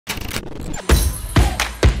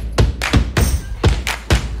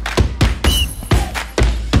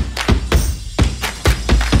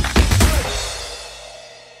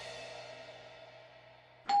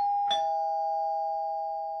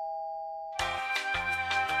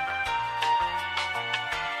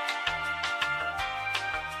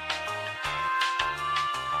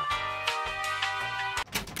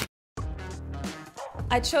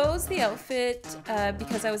I chose the outfit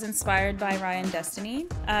because I was inspired by Ryan Destiny.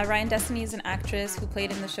 Ryan Destiny is an actress who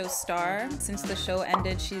played in the show Star. Since the show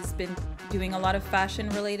ended, she's been doing a lot of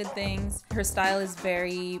fashion-related things. Her style is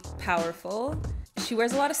very powerful. She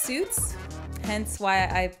wears a lot of suits, hence why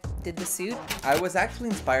I did the suit. I was actually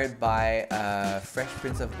inspired by Fresh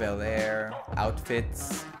Prince of Bel-Air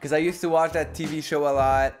outfits because I used to watch that TV show a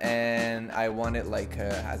lot and I wanted like,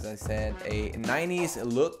 as I said, a 90s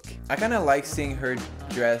look. I kind of like seeing her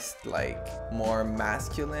dressed like more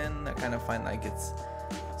masculine. I kind of find like it's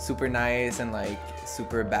super nice and like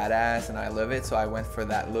super badass and I love it, so I went for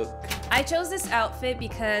that look. I chose this outfit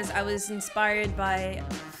because I was inspired by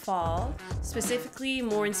fall, specifically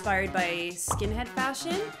more inspired by skinhead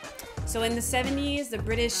fashion. So in the 70s, the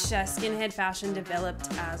British skinhead fashion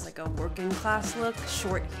developed as like a working class look,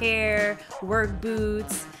 short hair, work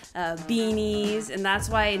boots, beanies, and that's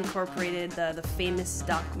why I incorporated the famous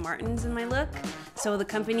Doc Martens in my look. So the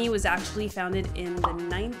company was actually founded in the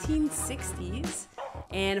 1960s.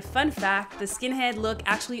 And a fun fact, the skinhead look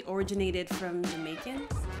actually originated from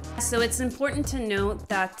Jamaicans. So it's important to note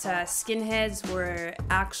that skinheads were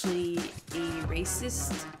actually a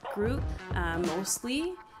racist group,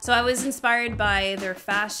 mostly. So I was inspired by their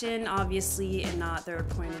fashion, obviously, and not their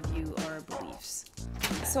point of view or beliefs.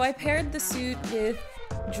 So I paired the suit with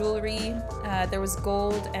jewelry. There was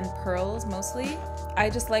gold and pearls mostly. I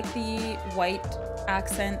just like the white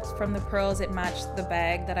accent from the pearls. It matched the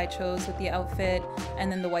bag that I chose with the outfit,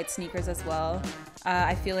 and then the white sneakers as well.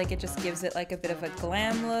 I feel like it just gives it like a bit of a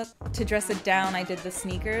glam look. To dress it down, I did the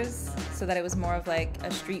sneakers so that it was more of like a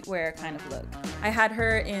streetwear kind of look. I had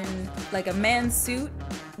her in like a man's suit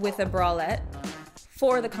with a bralette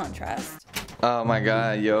for the contrast. Oh my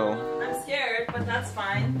god, yo. I'm scared, but that's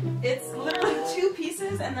fine. It's literally 2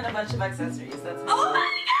 pieces and then a bunch of accessories. That's Oh my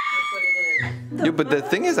god! That's what it is. Yo, but the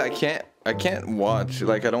thing is I can't watch.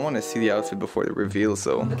 Like, I don't want to see the outfit before the reveal,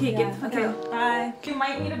 so. Okay, Yeah, okay. Bye. You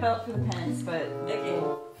might need a belt for the pants, but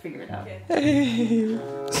we'll figure it out.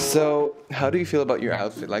 So, how do you feel about your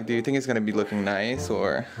outfit? Like, do you think it's gonna be looking nice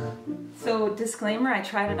or? So, disclaimer, I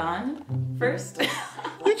tried it on first. You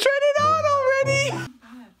tried it on already?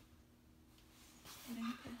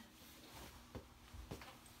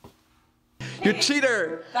 You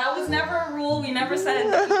cheater! That was never a rule. We never said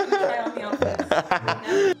you can try on the outfits.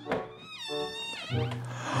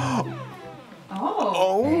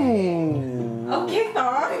 Oh. Oh. Okay,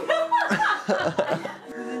 Thong.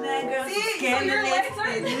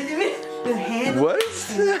 What?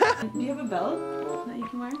 Do you have a belt that you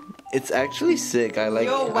can wear? It's actually sick. I like.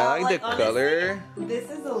 Yo, wow, I like the honestly, color. This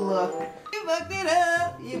is a look. You fucked it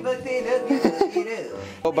up. You fucked it up. You fucked it up.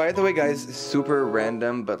 Oh, by the way, guys, super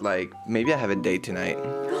random, but like maybe I have a date tonight.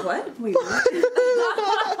 What? Wait, what?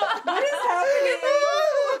 What is happening?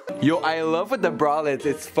 Yo, I love with the bralettes.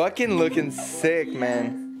 It's fucking looking sick,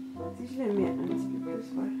 man.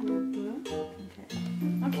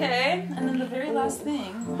 Okay, and then the very last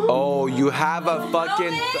thing. Oh, you have a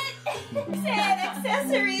fucking. Said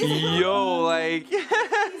accessories. Yo, like.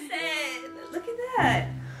 Look at that.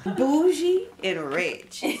 Bougie and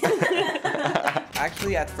rich.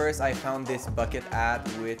 Actually, at first I found this bucket ad,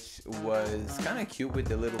 which was kind of cute with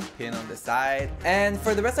the little pin on the side. And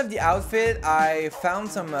for the rest of the outfit, I found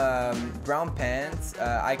some brown pants.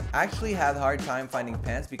 I actually had a hard time finding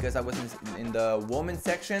pants because I was in the women's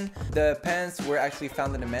section. The pants were actually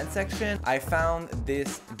found in the men's section. I found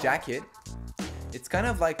this jacket. It's kind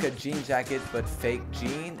of like a jean jacket, but fake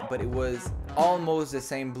jean, but it was almost the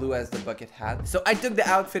same blue as the bucket hat. So I took the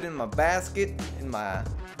outfit in my basket, in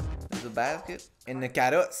the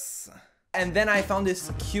carrots. And then I found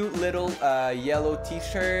this cute little yellow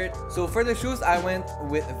t-shirt. So for the shoes, I went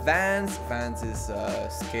with Vans. Vans is a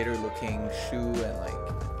skater looking shoe and like,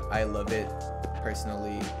 I love it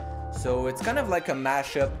personally. So it's kind of like a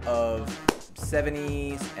mashup of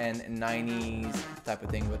 70s and 90s type of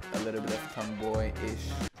thing with a little bit of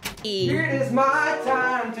tomboy-ish. Here is my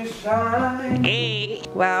time to shine. Hey.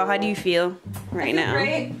 Wow, how do you feel right now?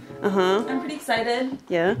 Great. Uh-huh. I'm pretty excited.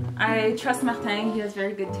 Yeah? I trust Martin. He has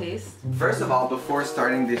very good taste. First of all, before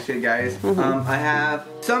starting this shit, guys, I have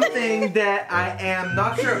something that I am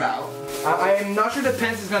not sure about. I am not sure the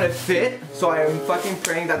pants is gonna fit, so I am fucking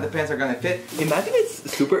praying that the pants are gonna fit. Imagine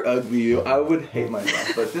it's super ugly. I would hate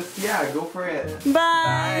myself, but just, yeah, go for it.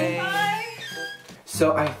 Bye! Bye!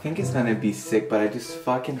 So I think it's gonna be sick, but I just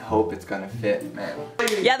fucking hope it's gonna fit, man.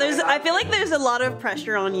 Yeah, I feel like there's a lot of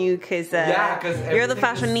pressure on you because you're the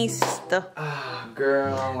fashionista. Ah,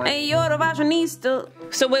 girl. Like, Hey, you're the fashionista.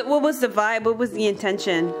 So what was the vibe? What was the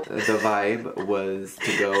intention? the vibe was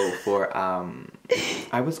to go for,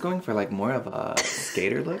 I was going for like more of a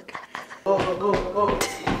skater look.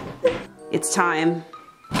 It's time.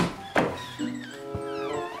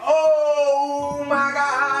 Oh my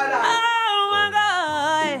god! Oh my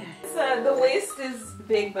god! The waist is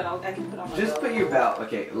big, but I can put on my Just belt. put your belt.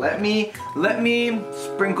 Okay, let me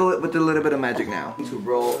sprinkle it with a little bit of magic now. To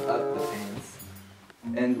roll up the pants.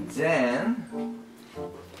 And then...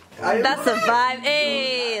 That's a vibe,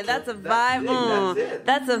 ayy. That's a vibe. That's it.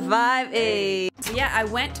 That's a vibe, ayy. So yeah, I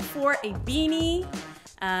went for a beanie.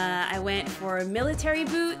 I went for military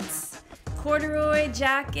boots, corduroy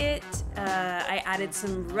jacket. I added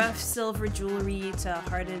some rough silver jewelry to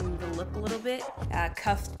harden the look a little bit.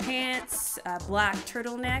 Cuffed pants, a black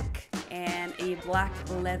turtleneck, and a black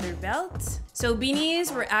leather belt. So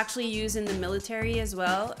beanies were actually used in the military as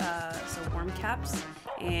well, so warm caps.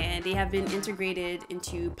 And they have been integrated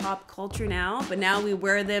into pop culture now, but now we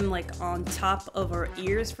wear them like on top of our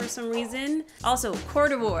ears for some reason. Also,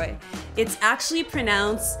 corduroy. It's actually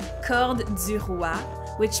pronounced corde du roi,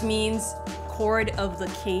 which means cord of the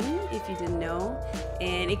king, if you didn't know.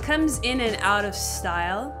 And it comes in and out of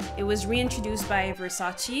style. It was reintroduced by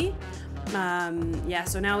Versace. Yeah,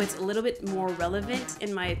 so now it's a little bit more relevant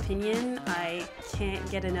in my opinion. I can't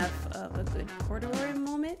get enough of a good corduroy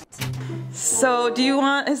moment. So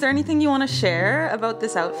is there anything you want to share about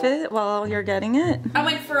this outfit while you're getting it? I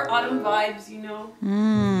went for autumn vibes, you know.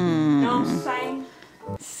 No sign.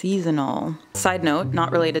 Seasonal. Side note,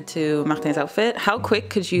 not related to Martin's outfit. How quick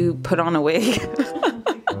could you put on a wig?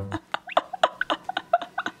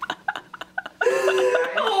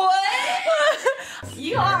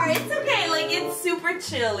 You are. It's okay. Like, it's super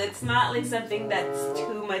chill. It's not like something that's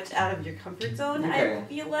too much out of your comfort zone, Okay. I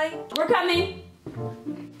feel like. We're coming.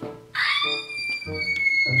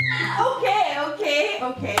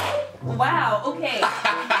 Okay. Wow, okay.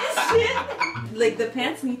 This shit, like, the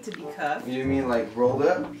pants need to be cuffed. You mean like rolled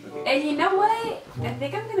up? And you know what? I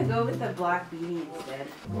think I'm gonna go with the black beanie instead.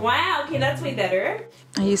 Wow, okay, that's way better.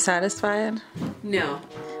 Are you satisfied? No.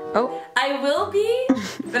 Oh. I will be,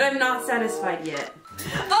 but I'm not satisfied yet.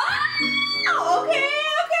 Oh, okay.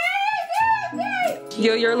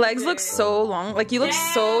 Yo, your legs look so long. Like, you look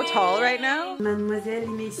so tall right now. Mademoiselle,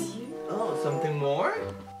 messieurs. Oh, something more?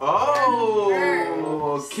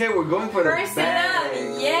 Oh, okay, we're going for the First it bag. up,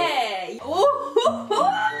 yeah.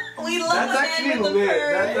 Ooh, we love That's the actually man with the lit.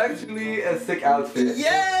 fur. That's actually a sick outfit.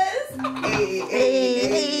 Yes.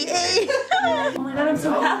 Hey. Oh my god, I'm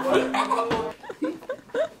so happy.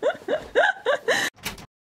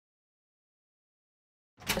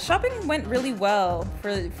 Shopping went really well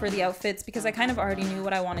for the outfits because I kind of already knew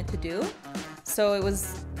what I wanted to do. So it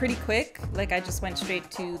was pretty quick. Like, I just went straight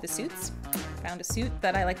to the suits. Found a suit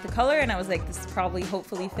that I liked the color and I was like, this probably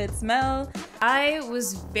hopefully fits Mel. I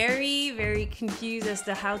was very, very confused as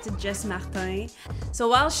to how to dress Martin. So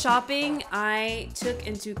while shopping, I took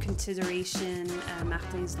into consideration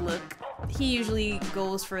Martin's look. He usually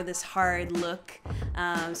goes for this hard look,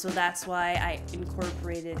 so that's why I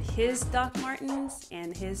incorporated his Doc Martens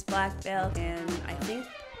and his black belt, and I think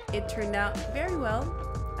it turned out very well.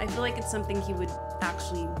 I feel like it's something he would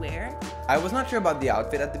actually wear. I was not sure about the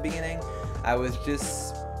outfit at the beginning.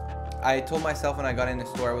 I told myself when I got in the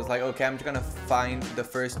store, I was like, okay, I'm just gonna find the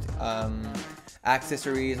first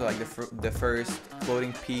accessories or like the first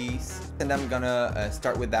clothing piece, and I'm gonna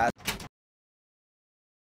start with that.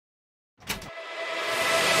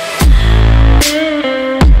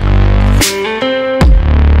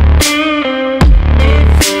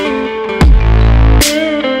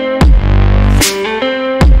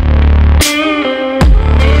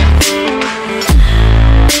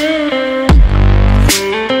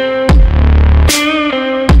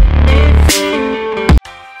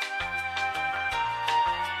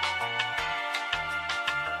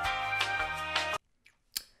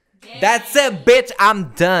 That's it, bitch. I'm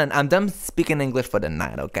done. I'm done speaking English for the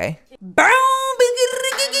night, okay?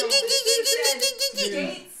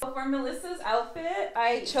 For Melissa's outfit,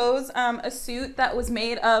 I chose a suit that was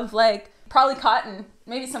made of like probably cotton,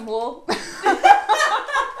 maybe some wool.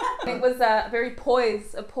 It was very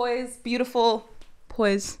beautiful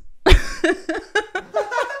poise.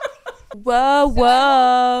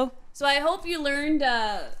 Whoa. So I hope you learned.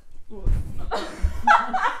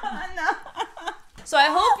 So I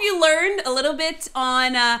hope you learned a little bit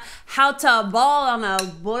on how to ball on a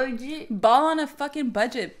budget. Ball on a fucking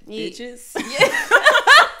budget, bitches. Yeah.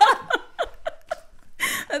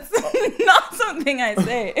 That's not something I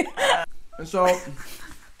say. So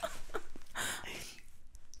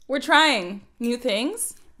We're trying new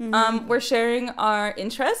things. We're sharing our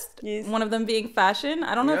interest. Yes. One of them being fashion.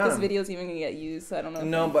 I don't know if Yeah. this video is even gonna get used, so I don't know.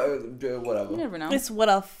 no, but You whatever. never know. It's what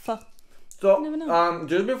a fuck. So, never know.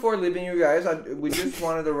 just before leaving you guys, we just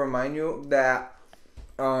wanted to remind you that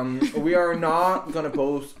we are not gonna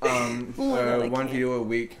post one video a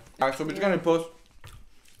week. So we're just gonna post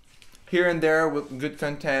here and there with good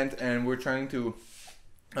content, and we're trying to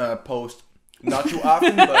post not too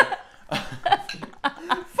often, but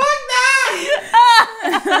fuck that!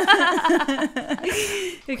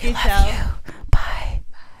 Okay, ciao. Bye.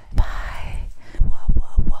 Bye. Whoa,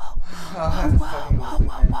 whoa, whoa. Whoa, whoa, whoa,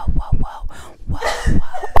 whoa, whoa, whoa, whoa, whoa,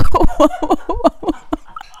 whoa, whoa, whoa.